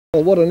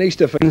Well, what an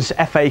Easter!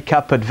 FA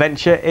Cup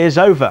adventure is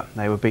over.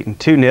 They were beaten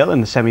 2-0 in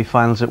the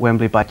semi-finals at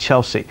Wembley by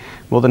Chelsea.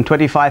 More than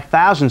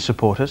 25,000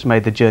 supporters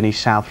made the journey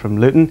south from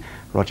Luton.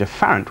 Roger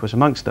Farrant was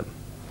amongst them.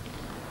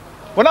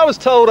 When I was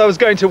told I was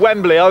going to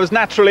Wembley, I was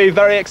naturally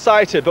very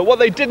excited, but what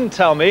they didn't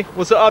tell me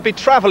was that I'd be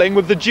travelling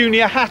with the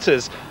Junior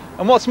Hatters.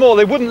 And what's more,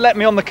 they wouldn't let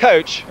me on the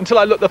coach until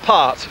I looked the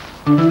part.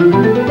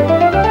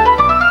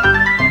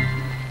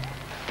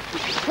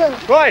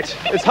 Right,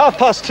 it's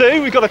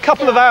 2:30. We've got a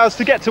couple of hours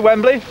to get to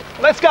Wembley.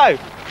 Let's go.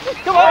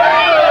 Come on!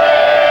 Wembley,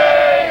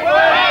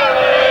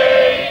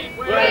 Wembley,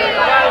 we're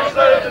down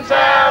Luton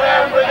Town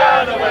and we're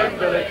down to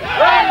Wembley.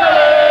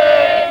 Wembley,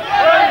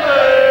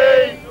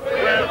 Wembley,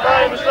 we're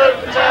famous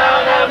Luton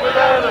Town and we're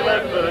down to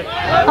Wembley.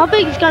 I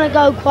think it's going to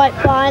go quite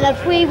fine. A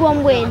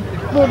 3-1 win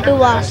will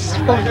do us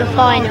for the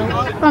final.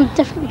 I'm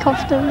definitely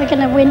confident we're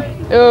going to win.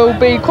 It'll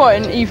be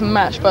quite an even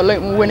match, but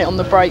Luton will win it on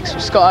the breaks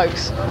with Scott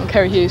Oakes and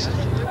Kerry Hughes.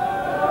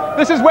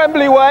 This is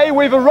Wembley Way.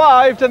 We've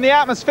arrived and the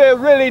atmosphere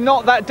really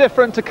not that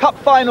different to Cup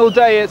final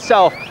day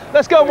itself.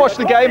 Let's go and watch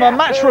the game. Our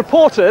match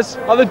reporters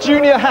are the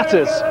Junior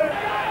Hatters.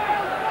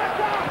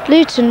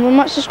 Luton were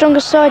much the stronger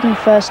side in the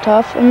first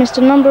half and missed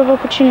a number of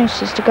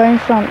opportunities to go in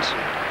front.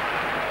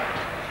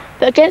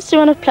 But against the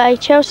run of play,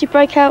 Chelsea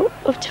broke out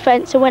of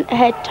defence and went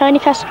ahead. Tony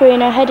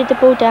Cascarino headed the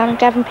ball down and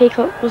Gavin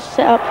Peacock was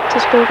set up to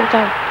score the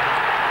goal.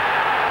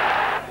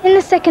 In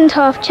the second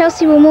half,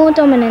 Chelsea were more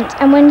dominant,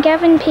 and when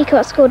Gavin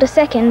Peacock scored a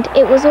second,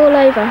 it was all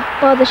over,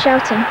 rather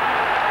shouting.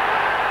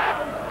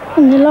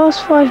 In the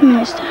last 5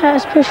 minutes, the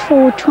Hatters pushed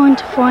forward trying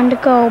to find a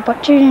goal,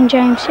 but Julian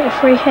James hit a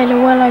free header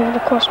well over the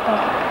crossbar.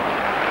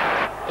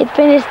 It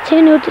finished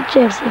 2-0 to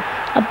Chelsea.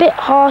 A bit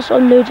harsh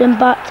on Luton,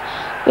 but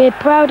we're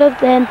proud of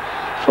them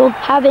for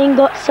having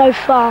got so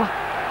far.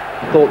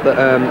 I thought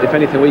that if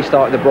anything, we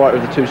started the brighter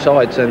of the two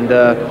sides, and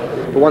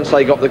but once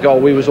they got the goal,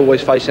 we was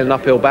always facing an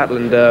uphill battle,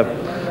 and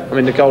I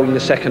mean, the goal in the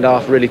second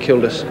half really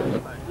killed us.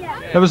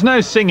 There was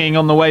no singing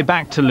on the way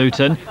back to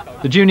Luton.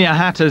 The Junior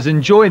Hatters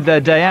enjoyed their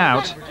day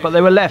out, but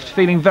they were left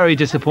feeling very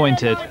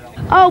disappointed.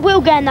 Oh, we'll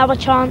get another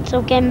chance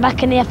of getting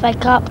back in the FA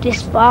Cup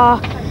this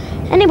far.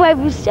 Anyway,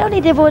 we've still only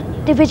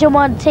Division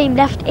 1 team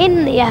left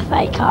in the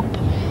FA Cup.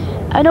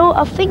 And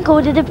I think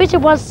all the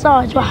Division 1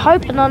 sides were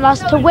hoping on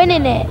us to win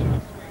in it.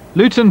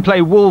 Luton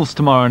play Wolves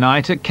tomorrow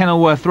night at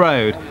Kenilworth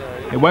Road.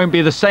 It won't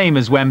be the same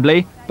as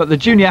Wembley, but the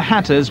Junior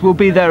Hatters will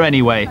be there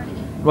anyway.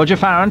 Roger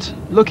Farrant,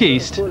 Look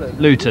East,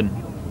 Luton.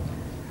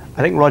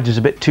 I think Roger's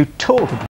a bit too tall to